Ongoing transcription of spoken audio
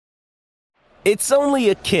It's only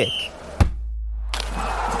a kick,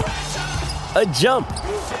 a jump,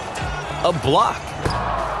 a block.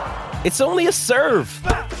 It's only a serve.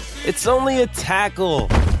 It's only a tackle,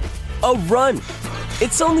 a run.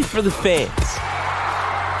 It's only for the fans.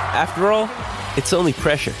 After all, it's only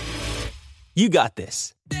pressure. You got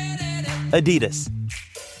this. Adidas.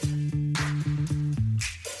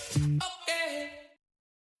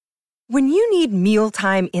 When you need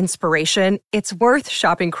mealtime inspiration, it's worth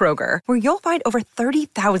shopping Kroger, where you'll find over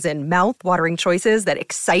 30,000 mouth-watering choices that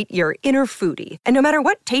excite your inner foodie. And no matter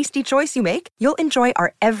what tasty choice you make, you'll enjoy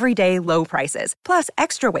our everyday low prices, plus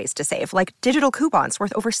extra ways to save, like digital coupons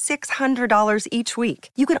worth over $600 each week.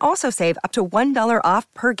 You can also save up to $1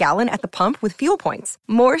 off per gallon at the pump with fuel points.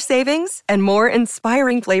 More savings and more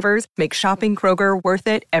inspiring flavors make shopping Kroger worth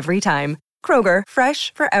it every time. Kroger,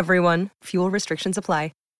 fresh for everyone. Fuel restrictions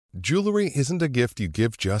apply. Jewelry isn't a gift you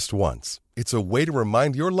give just once. It's a way to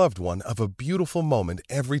remind your loved one of a beautiful moment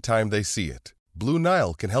every time they see it. Blue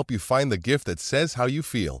Nile can help you find the gift that says how you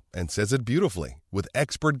feel and says it beautifully, with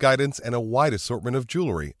expert guidance and a wide assortment of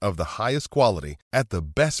jewelry of the highest quality at the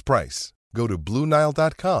best price. Go to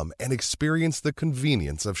BlueNile.com and experience the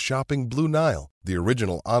convenience of shopping Blue Nile, the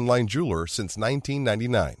original online jeweler since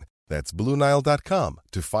 1999. That's BlueNile.com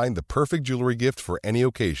to find the perfect jewelry gift for any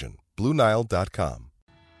occasion. BlueNile.com.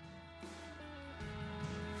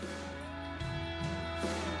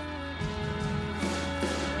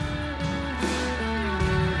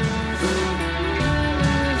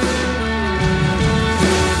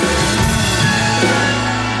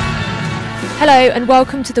 Hello and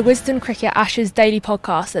welcome to the Wisden Cricket Ashes Daily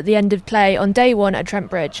Podcast at the end of play on day one at Trent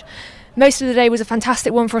Bridge. Most of the day was a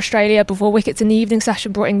fantastic one for Australia before wickets in the evening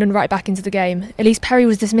session brought England right back into the game. Elise Perry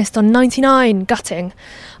was dismissed on 99, gutting.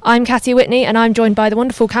 I'm Katia Whitney and I'm joined by the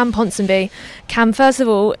wonderful Cam Ponsonby. Cam, first of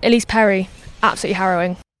all, Elise Perry, absolutely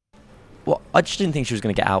harrowing. Well, I just didn't think she was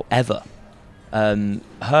going to get out ever. Her and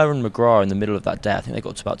McGrath in the middle of that day, I think they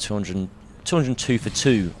got to about 202 for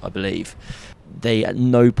 2, I believe. They at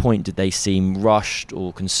no point did they seem rushed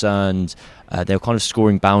or concerned. They were kind of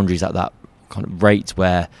scoring boundaries at that kind of rate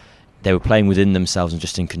where they were playing within themselves and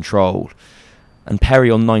just in control. And Perry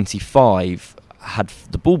on 95 had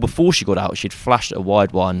the ball before she got out. She'd flashed a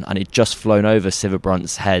wide one and it'd just flown over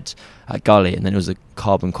Sivabrunt's head at gully, and then it was a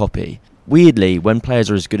carbon copy. Weirdly, when players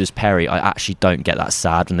are as good as Perry, I actually don't get that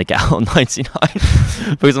sad when they get out on 99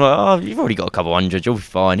 because I'm like, oh, you've already got a couple hundred, you'll be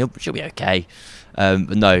fine, she'll be okay.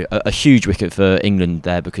 But no, a huge wicket for England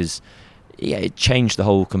there because it changed the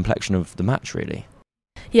whole complexion of the match, really.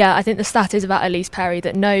 Yeah, I think the stat is about Elise Perry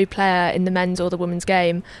that no player in the men's or the women's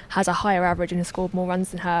game has a higher average and has scored more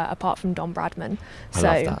runs than her apart from Don Bradman. I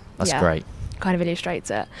love that. That's great. Kind of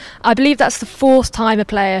illustrates it. I believe that's the fourth time a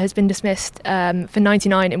player has been dismissed for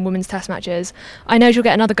 99 in women's test matches. I know she'll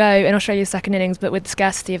get another go in Australia's second innings, but with the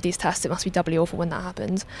scarcity of these tests, it must be doubly awful when that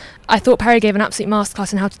happens. I thought Perry gave an absolute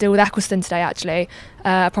masterclass in how to deal with Ecclestone today, actually.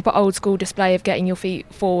 A proper old school display of getting your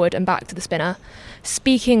feet forward and back to the spinner.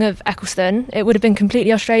 Speaking of Ecclestone, it would have been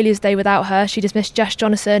completely Australia's day without her. She dismissed Jess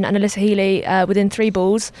Jonathan and Alyssa Healy within 3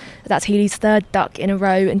 balls. That's Healy's third duck in a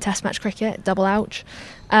row in test match cricket. Double ouch.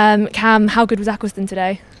 Cam, how good was Ecclestone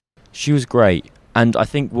today? She was great, and I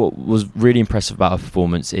think what was really impressive about her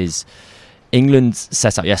performance is England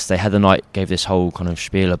set out yesterday. Heather Knight gave this whole kind of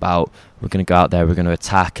spiel about we're going to go out there, we're going to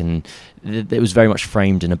attack, and it was very much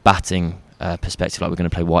framed in a batting perspective, like we're going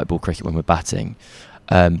to play white ball cricket when we're batting.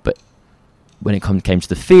 But when it came to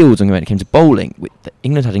the fields and when it came to bowling,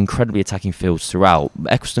 England had incredibly attacking fields throughout.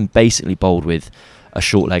 Ecclestone basically bowled with a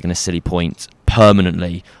short leg and a silly point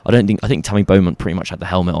permanently. I think Tammy Beaumont pretty much had the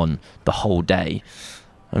helmet on the whole day.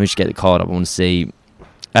 Let me just get the card up. I want to see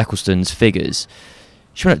Ecclestone's figures.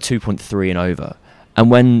 She went at 2.3 and over. And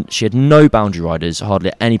when she had no boundary riders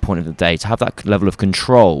hardly at any point of the day, to have that level of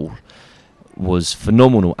control was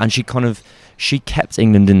phenomenal. And she kept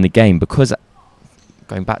England in the game because,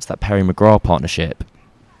 going back to that Perry-McGrath partnership,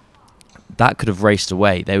 that could have raced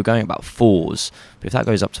away. They were going about 4s, but if that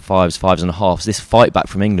goes up to 5s, 5.5s, this fight back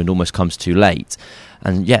from England almost comes too late.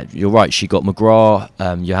 And yeah, you're right, she got McGrath,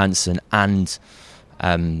 Johansson and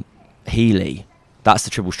Healy. That's the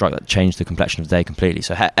triple strike that changed the complexion of the day completely.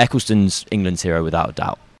 So Ecclestone's England's hero without a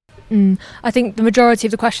doubt. I think the majority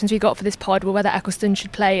of the questions we got for this pod were whether Ecclestone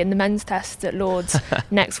should play in the men's test at Lord's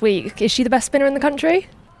next week. Is she the best spinner in the country?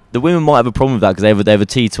 The women might have a problem with that because they have a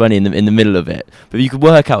T20 in the middle of it. But you could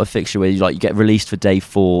work out a fixture where you get released for day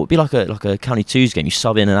 4. It'd be like a County Twos game. You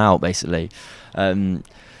sub in and out basically. But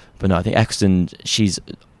no, I think Ecclestone, she's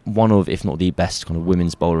one of, if not the best kind of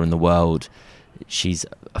women's bowler in the world. She's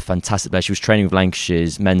a fantastic player. She was training with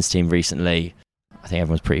Lancashire's men's team recently. I think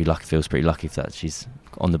everyone's feels pretty lucky for that she's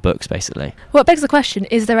on the books, basically. Well, it begs the question: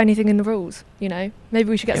 is there anything in the rules? You know, maybe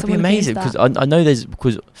we should get someone. It'd be amazing because I know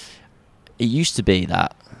because it used to be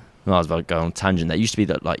that. Well, I was about to go on a tangent. There used to be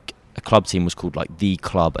that like a club team was called like the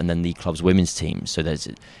club, and then the club's women's team. So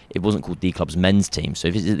it wasn't called the club's men's team. So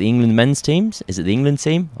is it the England men's teams? Is it the England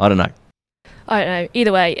team? I don't know.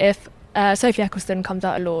 Either way, if Sophie Ecclestone comes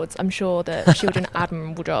out of Lords, I'm sure that she'll do an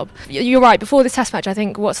admirable job. You're right, before this test match, I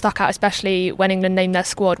think what stuck out, especially when England named their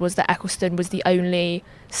squad, was that Ecclestone was the only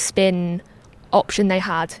spin option they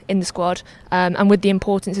had in the squad, and with the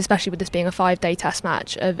importance, especially with this being a 5-day test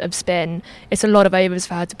match of spin, it's a lot of overs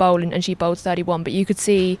for her to bowl, and she bowled 31, but you could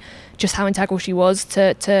see just how integral she was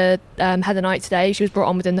to Heather Knight today. She was brought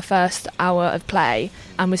on within the first hour of play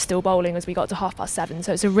and was still bowling as we got to 7:30,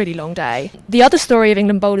 so it's a really long day. The other story of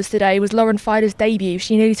England bowlers today was Lauren Filer's debut.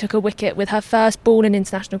 She nearly took a wicket with her first ball in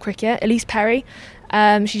international cricket. Elise Perry,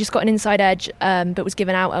 she just got an inside edge, but was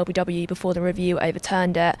given out LBW before the review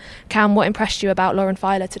overturned it. Cam, what impressed you about Lauren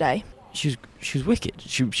Filer today? She was wicked.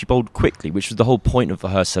 She bowled quickly, which was the whole point of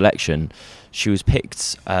her selection. She was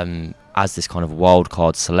picked as this kind of wild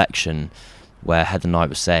card selection, where Heather Knight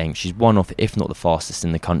was saying she's one of, if not the fastest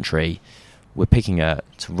in the country. We're picking her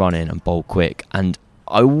to run in and bowl quick, and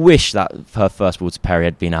I wish that her first ball to Perry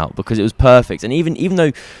had been out because it was perfect. And even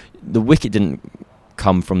though the wicket didn't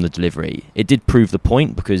come from the delivery, it did prove the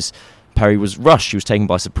point because Perry was rushed. She was taken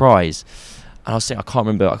by surprise. And I was saying, I can't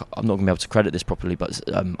remember, I'm not going to be able to credit this properly, but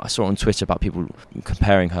I saw on Twitter about people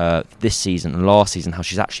comparing her this season and last season, how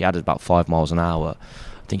she's actually added about 5 miles an hour.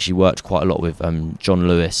 I think she worked quite a lot with John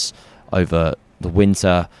Lewis over the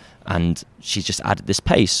winter, and she's just added this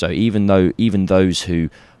pace. So even those who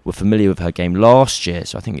were familiar with her game last year,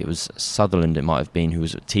 so I think it was Sutherland it might have been, who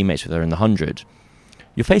was teammates with her in the 100,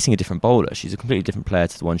 you're facing a different bowler. She's a completely different player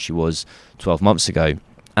to the one she was 12 months ago.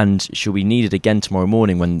 And she'll be needed again tomorrow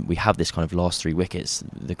morning when we have this kind of last 3 wickets.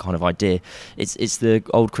 The kind of idea, it's the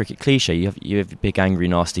old cricket cliche. You have big, angry,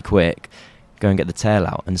 nasty, quick. Go and get the tail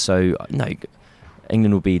out. And so, no,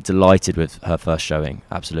 England will be delighted with her first showing.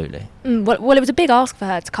 Absolutely. Well, it was a big ask for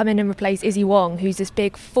her to come in and replace Izzy Wong, who's this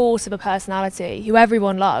big force of a personality who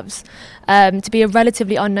everyone loves. To be a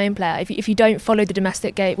relatively unknown player. If you don't follow the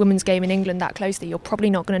domestic women's game in England that closely, you're probably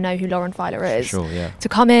not going to know who Lauren Filer is. Sure, yeah. To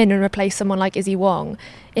come in and replace someone like Izzy Wong,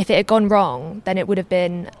 if it had gone wrong, then it would have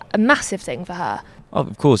been a massive thing for her. Oh,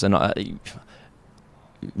 of course, and it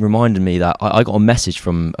reminded me that I got a message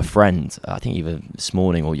from a friend, I think either this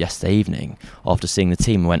morning or yesterday evening, after seeing the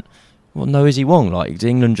team, and went, well, no, Izzy Wong, like, does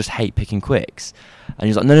England just hate picking quicks? And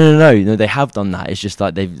he's like, no, they have done that. It's just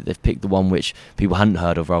like they've picked the one which people hadn't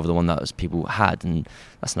heard of rather than the one that people had, and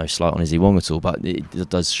that's no slight on Izzy Wong at all, but it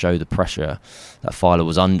does show the pressure that Filer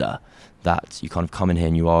was under, that you kind of come in here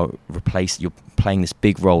and you're playing this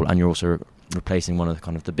big role, and you're also replacing one of the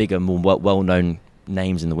kind of the bigger, more well-known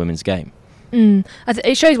names in the women's game.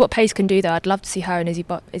 It shows what pace can do, though. I'd love to see her and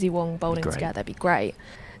Izzy Wong bowling together. That'd be great.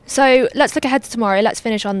 So let's look ahead to tomorrow. Let's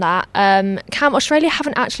finish on that. Cam, Australia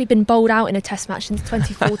haven't actually been bowled out in a test match since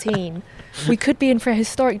 2014. We could be in for a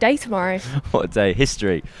historic day tomorrow. What a day.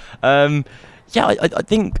 History. I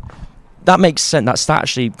think that makes sense. That stat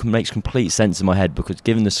actually makes complete sense in my head, because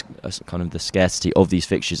given the kind of the scarcity of these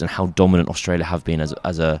fixtures and how dominant Australia have been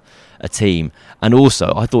as a team, and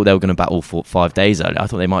also I thought they were going to battle for 5 days earlier. I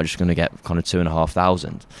thought they might just going to get kind of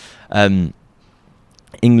 2,500.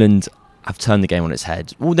 England have turned the game on its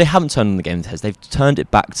head. Well, they haven't turned the game on its head. They've turned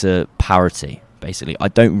it back to parity, basically. I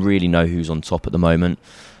don't really know who's on top at the moment.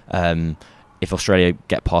 If Australia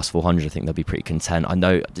get past 400, I think they'll be pretty content. I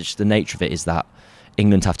know just the nature of it is that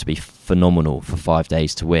England have to be phenomenal for 5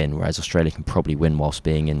 days to win, whereas Australia can probably win whilst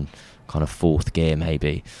being in kind of fourth gear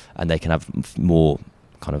maybe, and they can have more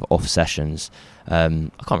kind of off sessions. I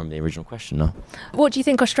can't remember the original question now. What do you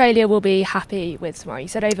think Australia will be happy with tomorrow? You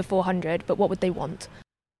said over 400, but what would they want?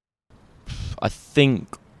 I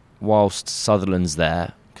think whilst Sutherland's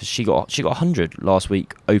there, because she got 100 last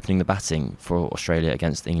week opening the batting for Australia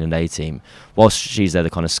against the England A team. Whilst she's there, the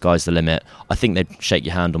kind of sky's the limit. I think they'd shake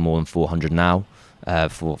your hand on more than 400 now.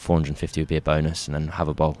 For 450 would be a bonus, and then have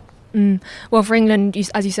a bowl. Well, for England,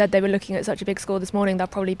 as you said, they were looking at such a big score this morning. They'll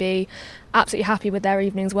probably be absolutely happy with their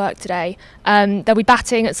evening's work today. They'll be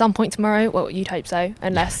batting at some point tomorrow. Well, you'd hope so,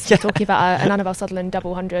 unless you're talking about an Annabelle Sutherland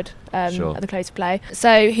double 100 sure. at the close of play.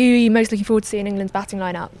 So who are you most looking forward to seeing England's batting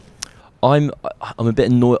lineup? I'm a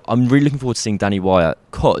bit annoyed. I'm really looking forward to seeing Danny Wyatt,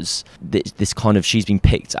 because this kind of, she's been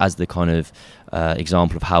picked as the kind of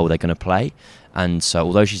example of how they're going to play. And so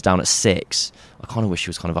although she's down at 6, I kind of wish she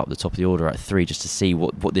was kind of up the top of the order at 3, just to see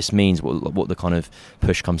what this means, what the kind of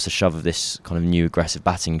push comes to shove of this kind of new aggressive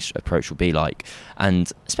batting approach will be like. And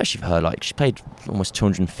especially for her, like, she played almost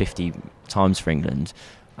 250 times for England,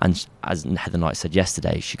 and as Heather Knight said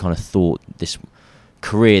yesterday, she kind of thought this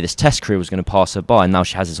test career was going to pass her by, and now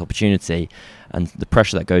she has this opportunity, and the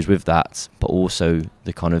pressure that goes with that, but also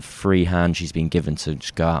the kind of free hand she's been given to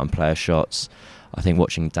just go out and play her shots. I think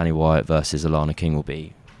watching Danny Wyatt versus Alana King will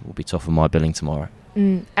be top of my billing tomorrow.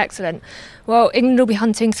 Excellent. Well, England will be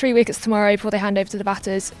hunting 3 wickets tomorrow before they hand over to the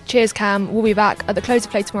batters. Cheers, Cam. We'll be back at the close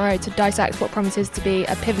of play tomorrow to dissect what promises to be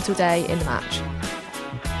a pivotal day in the match.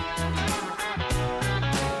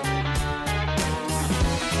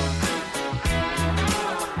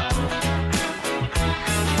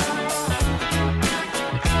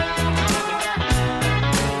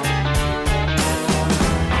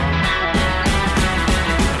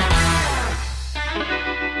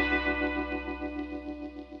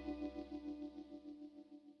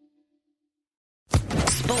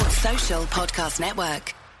 Social Podcast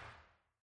Network.